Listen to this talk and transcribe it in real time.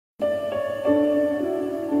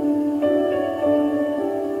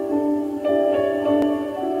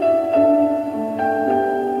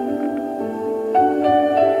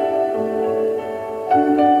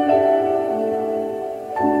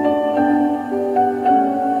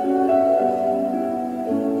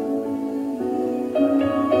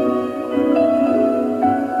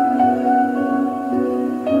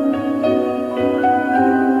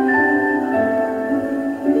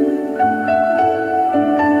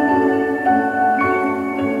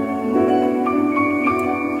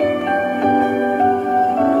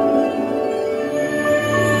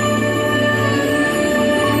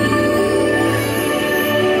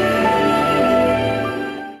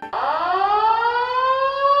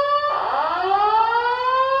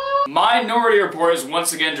Minority Report is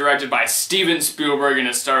once again directed by Steven Spielberg, and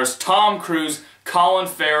it stars Tom Cruise, Colin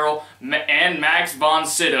Farrell, and Max von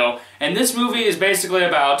Sydow. And this movie is basically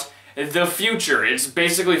about the future. It's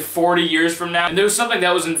basically 40 years from now. And there's something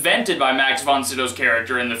that was invented by Max von Sydow's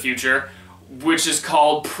character in the future, which is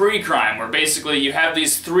called pre-crime, where basically you have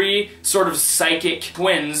these three sort of psychic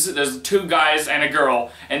twins, there's two guys and a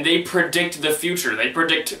girl, and they predict the future. They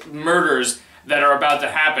predict murders that are about to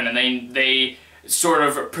happen, and they sort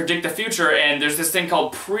of predict the future, and there's this thing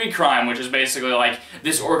called pre-crime, which is basically like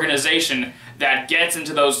this organization that gets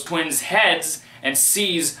into those twins' heads and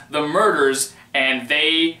sees the murders, and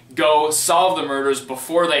they go solve the murders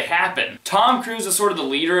before they happen. Tom Cruise is sort of the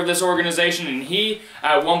leader of this organization, and he,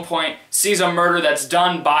 at one point, sees a murder that's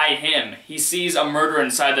done by him. He sees a murder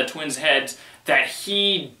inside the twins' heads that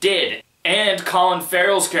he did. And Colin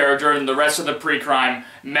Farrell's character and the rest of the pre-crime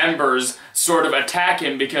members sort of attack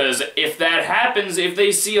him, because if that happens, if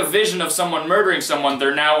they see a vision of someone murdering someone,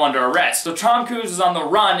 they're now under arrest. So Tom Cruise is on the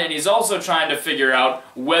run, and he's also trying to figure out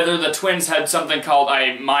whether the twins had something called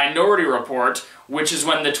a minority report, which is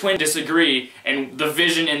when the twins disagree and the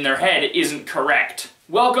vision in their head isn't correct.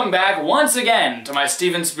 Welcome back once again to my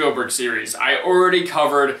Steven Spielberg series. I already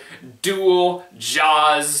covered Duel,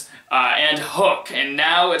 Jaws, and Hook, and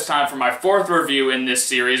now it's time for my fourth review in this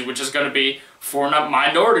series, which is going to be for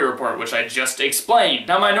Minority Report, which I just explained.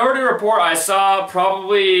 Now, Minority Report I saw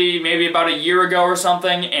probably maybe about a year ago or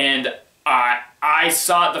something, and I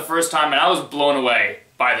saw it the first time and I was blown away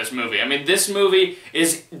by this movie. I mean, this movie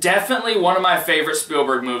is definitely one of my favorite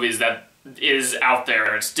Spielberg movies that is out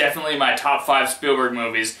there. It's definitely my top 5 Spielberg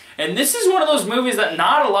movies, and this is one of those movies that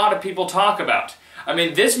not a lot of people talk about. I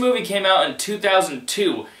mean, this movie came out in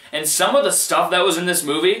 2002, and some of the stuff that was in this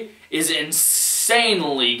movie is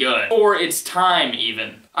insanely good. For its time,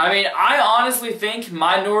 even. I mean, I honestly think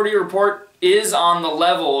Minority Report is on the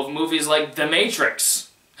level of movies like The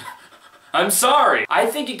Matrix. I'm sorry. I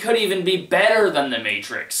think it could even be better than The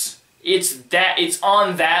Matrix. It's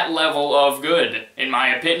on that level of good, in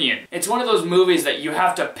my opinion. It's one of those movies that you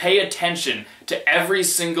have to pay attention to every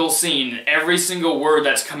single scene, every single word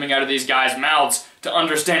that's coming out of these guys' mouths to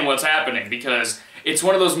understand what's happening, because it's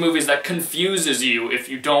one of those movies that confuses you if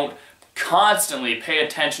you don't constantly pay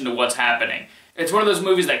attention to what's happening. It's one of those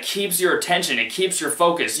movies that keeps your attention, it keeps your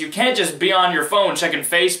focus. You can't just be on your phone checking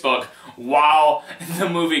Facebook while the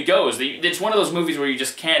movie goes. It's one of those movies where you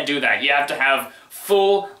just can't do that. You have to have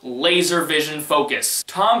full laser vision focus.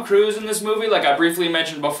 Tom Cruise in this movie, like I briefly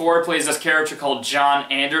mentioned before, plays this character called John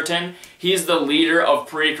Anderton. He's the leader of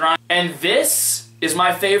pre-crime, and this is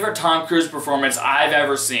my favorite Tom Cruise performance I've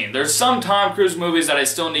ever seen. There's some Tom Cruise movies that I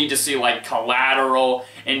still need to see, like Collateral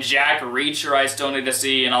and Jack Reacher I still need to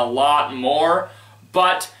see, and a lot more,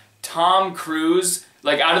 but Tom Cruise,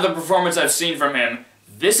 like out of the performance I've seen from him,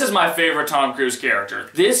 this is my favorite Tom Cruise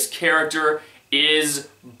character. This character is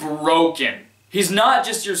broken. He's not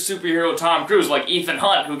just your superhero Tom Cruise like Ethan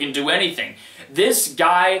Hunt who can do anything. This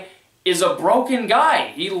guy is a broken guy.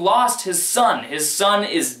 He lost his son. His son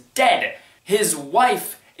is dead. His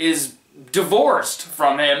wife is divorced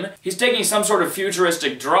from him. He's taking some sort of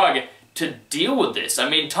futuristic drug to deal with this. I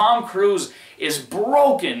mean, Tom Cruise is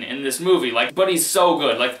broken in this movie, but he's so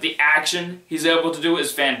good. Like, the action he's able to do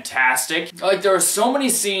is fantastic. Like, there are so many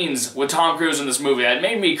scenes with Tom Cruise in this movie that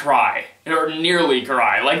made me cry, or nearly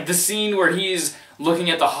cry. Like, the scene where he's looking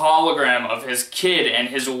at the hologram of his kid and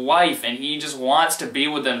his wife, and he just wants to be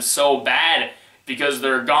with them so bad because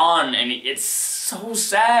they're gone, and it's so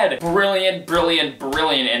sad. Brilliant, brilliant,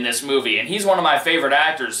 brilliant in this movie, and he's one of my favorite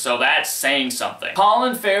actors, so that's saying something.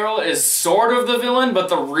 Colin Farrell is sort of the villain, but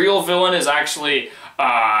the real villain is actually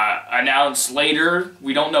announced later.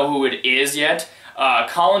 We don't know who it is yet.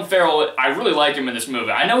 Colin Farrell, I really like him in this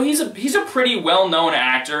movie. I know he's a pretty well-known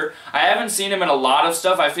actor. I haven't seen him in a lot of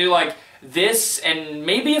stuff. I feel like this, and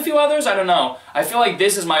maybe a few others, I don't know. I feel like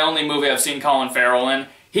this is my only movie I've seen Colin Farrell in.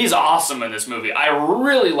 He's awesome in this movie. I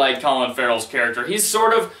really like Colin Farrell's character. He's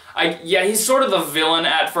sort of, he's sort of the villain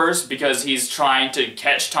at first because he's trying to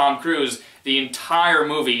catch Tom Cruise the entire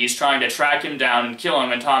movie. He's trying to track him down and kill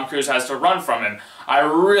him, and Tom Cruise has to run from him. I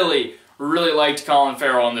really liked Colin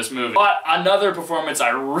Farrell in this movie. But another performance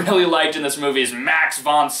I really liked in this movie is Max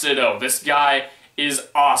von Sydow. This guy is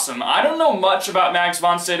awesome. I don't know much about Max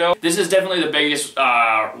von Sydow. This is definitely the biggest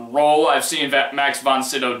role I've seen Max von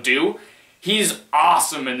Sydow do. He's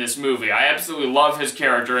awesome in this movie. I absolutely love his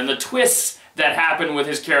character, and the twists that happen with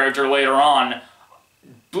his character later on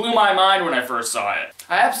blew my mind when I first saw it.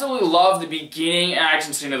 I absolutely love the beginning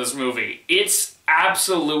action scene of this movie. It's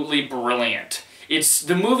absolutely brilliant.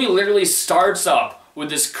 The movie literally starts up with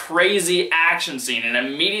this crazy action scene and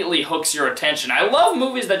immediately hooks your attention. I love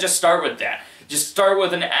movies that just start with that. Just start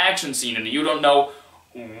with an action scene and you don't know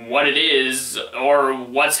what it is or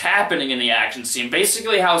what's happening in the action scene.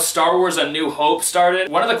 Basically how Star Wars A New Hope started.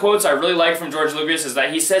 One of the quotes I really like from George Lucas is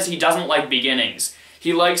that he says he doesn't like beginnings.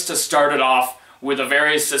 He likes to start it off with a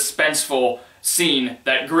very suspenseful scene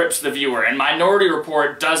that grips the viewer, and Minority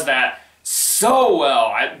Report does that so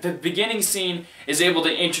well. The beginning scene is able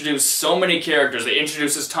to introduce so many characters. It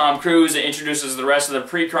introduces Tom Cruise, it introduces the rest of the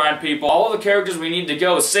pre-crime people. All of the characters we need to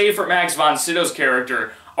go, save for Max von Sydow's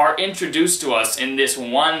character, are introduced to us in this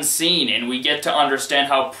one scene, and we get to understand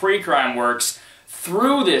how pre-crime works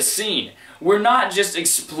through this scene. We're not just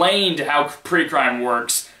explained how pre-crime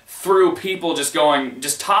works through people just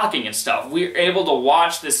talking and stuff. We're able to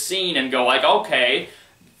watch this scene and go like, okay,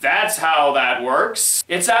 that's how that works.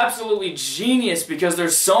 It's absolutely genius because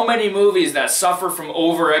there's so many movies that suffer from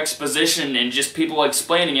over-exposition and just people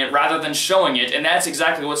explaining it rather than showing it, and that's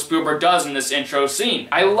exactly what Spielberg does in this intro scene.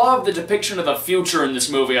 I love the depiction of the future in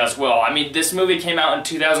this movie as well. I mean, this movie came out in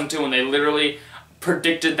 2002 and they literally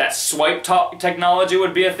predicted that swipe technology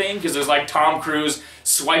would be a thing, because there's like Tom Cruise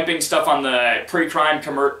swiping stuff on the pre-crime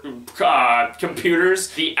computers.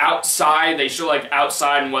 The outside, they show like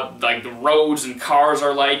outside and what like the roads and cars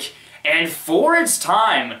are like, and for its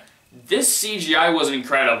time, this CGI was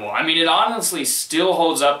incredible. I mean, it honestly still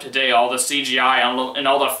holds up today, all the CGI and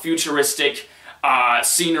all the futuristic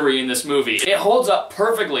scenery in this movie. It holds up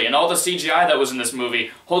perfectly, and all the CGI that was in this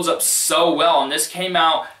movie holds up so well, and this came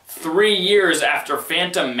out 3 years after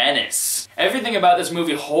Phantom Menace. Everything about this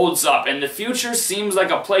movie holds up, and the future seems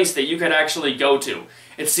like a place that you could actually go to.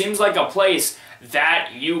 It seems like a place that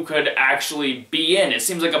you could actually be in. It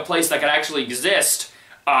seems like a place that could actually exist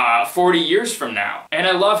 40 years from now. And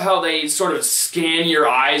I love how they sort of scan your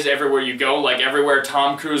eyes everywhere you go. Like everywhere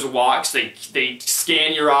Tom Cruise walks, they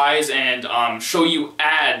scan your eyes and show you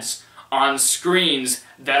ads on screens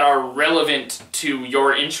that are relevant to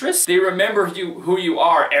your interests. They remember who you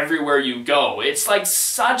are everywhere you go. It's like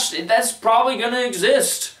that's probably gonna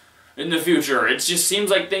exist in the future. It just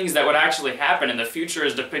seems like things that would actually happen, and the future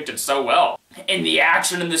is depicted so well. And the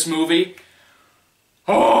action in this movie,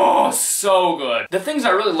 oh, so good. The things I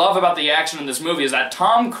really love about the action in this movie is that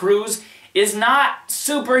Tom Cruise is not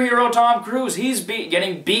superhero Tom Cruise. He's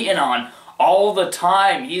getting beaten on all the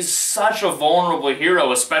time. He's such a vulnerable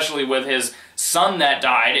hero, especially with his son that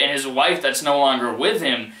died and his wife that's no longer with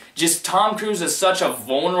him. Just Tom Cruise is such a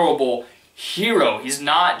vulnerable hero. He's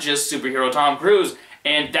not just superhero Tom Cruise,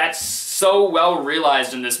 and that's so well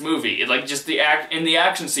realized in this movie. Like just in the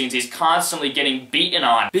action scenes, he's constantly getting beaten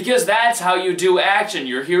on, because that's how you do action.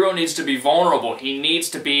 Your hero needs to be vulnerable. He needs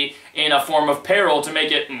to be in a form of peril to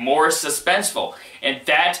make it more suspenseful, and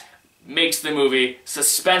that makes the movie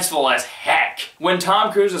suspenseful as heck. When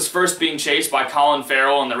Tom Cruise is first being chased by Colin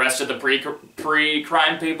Farrell and the rest of the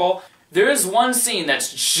pre-crime people, there is one scene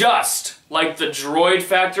that's just like the droid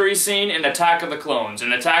factory scene in Attack of the Clones.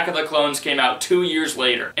 And Attack of the Clones came out 2 years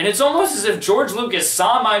later. And it's almost as if George Lucas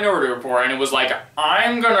saw Minority Report and it was like,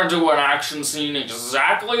 I'm gonna do an action scene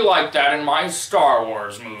exactly like that in my Star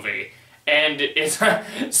Wars movie. And it's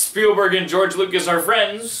Spielberg and George Lucas are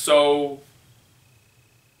friends, so...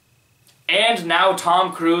 And now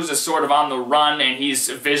Tom Cruise is sort of on the run, and he's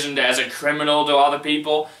visioned as a criminal to other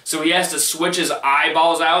people, so he has to switch his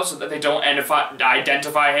eyeballs out so that they don't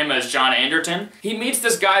identify him as John Anderton. He meets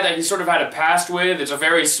this guy that he sort of had a past with. It's a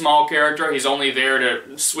very small character. He's only there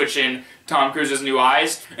to switch in Tom Cruise's new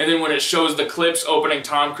eyes. And then when it shows the clips opening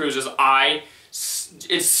Tom Cruise's eye,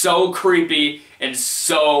 it's so creepy and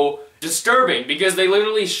so disturbing, because they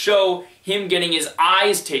literally show him getting his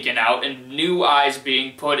eyes taken out and new eyes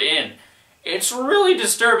being put in. It's really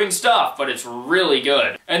disturbing stuff, but it's really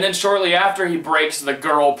good. And then shortly after, he breaks the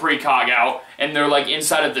girl precog out, and they're like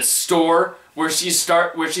inside of the store where she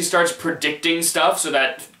starts predicting stuff so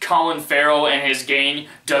that Colin Farrell and his gang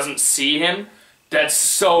doesn't see him. That's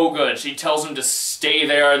so good. She tells him to stay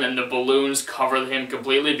there, and then the balloons cover him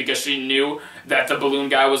completely because she knew that the balloon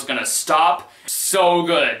guy was gonna stop. So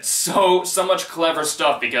good. So much clever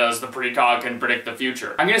stuff because the precog can predict the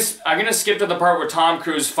future. I'm gonna skip to the part where Tom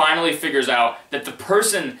Cruise finally figures out that the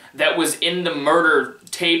person that was in the murder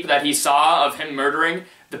tape that he saw of him murdering,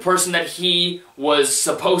 the person that he was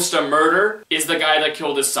supposed to murder, is the guy that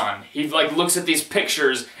killed his son. He like looks at these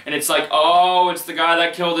pictures and it's like, oh, it's the guy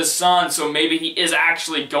that killed his son, so maybe he is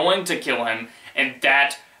actually going to kill him, and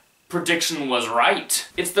that prediction was right.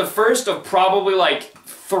 It's the first of probably like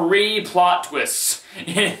 3 plot twists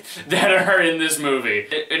that are in this movie.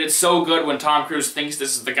 And it's so good when Tom Cruise thinks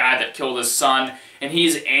this is the guy that killed his son, and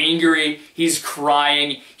he's angry, he's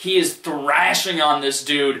crying, he is thrashing on this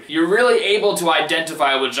dude. You're really able to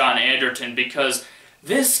identify with John Anderton because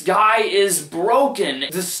this guy is broken.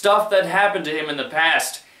 The stuff that happened to him in the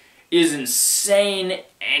past is insane,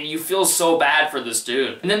 and you feel so bad for this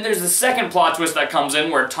dude. And then there's the second plot twist that comes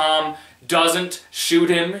in where Tom doesn't shoot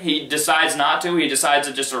him. He decides not to. He decides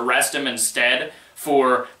to just arrest him instead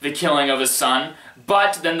for the killing of his son.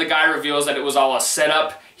 But then the guy reveals that it was all a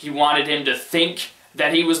setup. He wanted him to think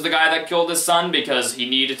that he was the guy that killed his son because he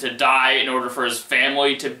needed to die in order for his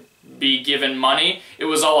family to be given money. It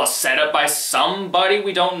was all a setup by somebody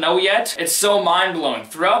we don't know yet. It's so mind-blowing.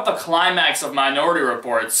 Throughout the climax of Minority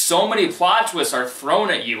Report, so many plot twists are thrown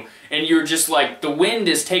at you, and you're just like, the wind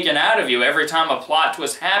is taken out of you every time a plot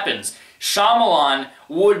twist happens. Shyamalan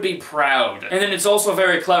would be proud. And then it's also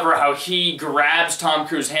very clever how he grabs Tom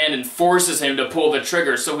Cruise's hand and forces him to pull the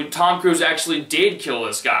trigger, so Tom Cruise actually did kill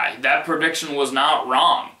this guy. That prediction was not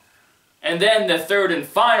wrong. And then the third and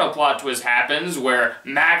final plot twist happens where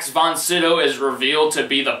Max von Sydow is revealed to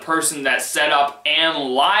be the person that set up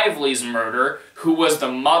Anne Lively's murder, who was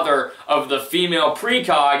the mother of the female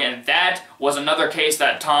precog, and that was another case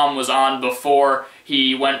that Tom was on before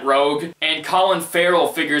he went rogue. And Colin Farrell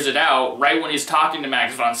figures it out right when he's talking to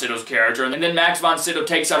Max von Sydow's character, and then Max von Sydow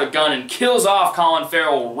takes out a gun and kills off Colin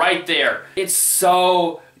Farrell right there. It's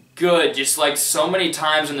so good. Just like so many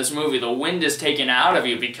times in this movie, the wind is taken out of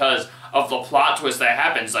you because of the plot twist that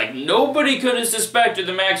happens. Like, nobody could have suspected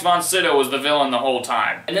that Max von Sydow was the villain the whole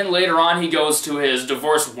time. And then later on, he goes to his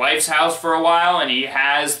divorced wife's house for a while, and he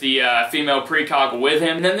has the female precog with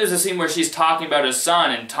him. And then there's a scene where she's talking about his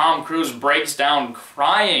son, and Tom Cruise breaks down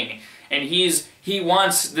crying, and he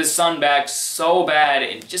wants this son back so bad.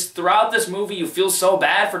 And just throughout this movie, you feel so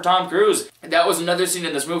bad for Tom Cruise. And that was another scene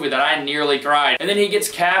in this movie that I nearly cried. And then he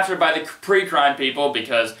gets captured by the pre-crime people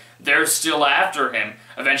because they're still after him.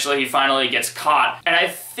 Eventually, he finally gets caught. And I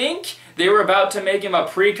think they were about to make him a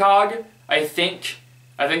precog. I think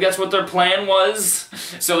that's what their plan was.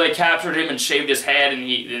 So they captured him and shaved his head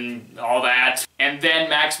and all that. And then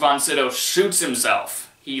Max von Sydow shoots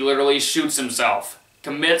himself. He literally shoots himself.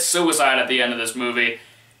 Commits suicide at the end of this movie.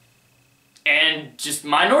 And just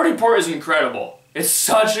Minority Report is incredible. It's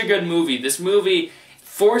such a good movie. This movie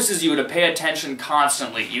forces you to pay attention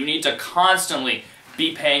constantly. You need to constantly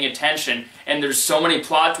be paying attention, and there's so many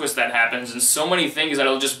plot twists that happens and so many things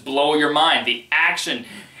that'll just blow your mind. The action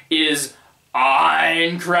is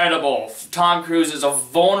incredible. Tom Cruise is a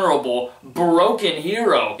vulnerable, broken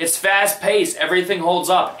hero. It's fast-paced, everything holds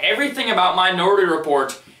up. Everything about Minority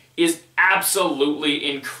Report is absolutely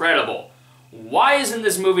incredible. Why isn't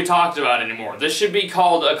this movie talked about anymore? This should be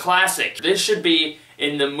called a classic. This should be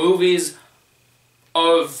in the movies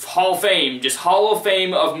of Hall of Fame, just Hall of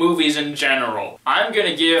Fame of movies in general. I'm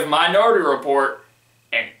gonna give Minority Report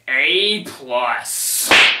an A+.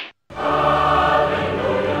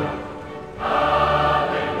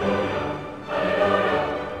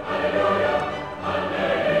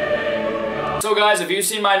 So guys, if you've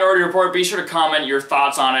seen Minority Report, be sure to comment your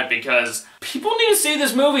thoughts on it because people need to see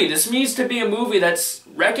this movie. This needs to be a movie that's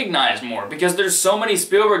recognized more because there's so many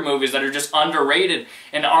Spielberg movies that are just underrated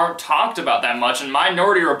and aren't talked about that much, and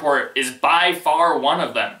Minority Report is by far one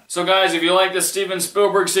of them. So guys, if you like the Steven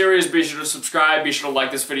Spielberg series, be sure to subscribe, be sure to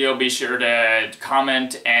like this video, be sure to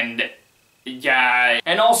comment, and yeah.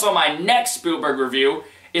 And also my next Spielberg review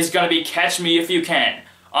is gonna be Catch Me If You Can.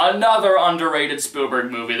 Another underrated Spielberg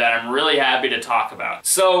movie that I'm really happy to talk about.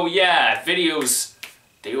 So yeah, videos,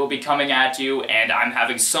 they will be coming at you, and I'm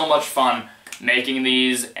having so much fun making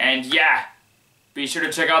these, and yeah, be sure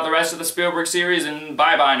to check out the rest of the Spielberg series, and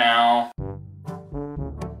bye-bye now.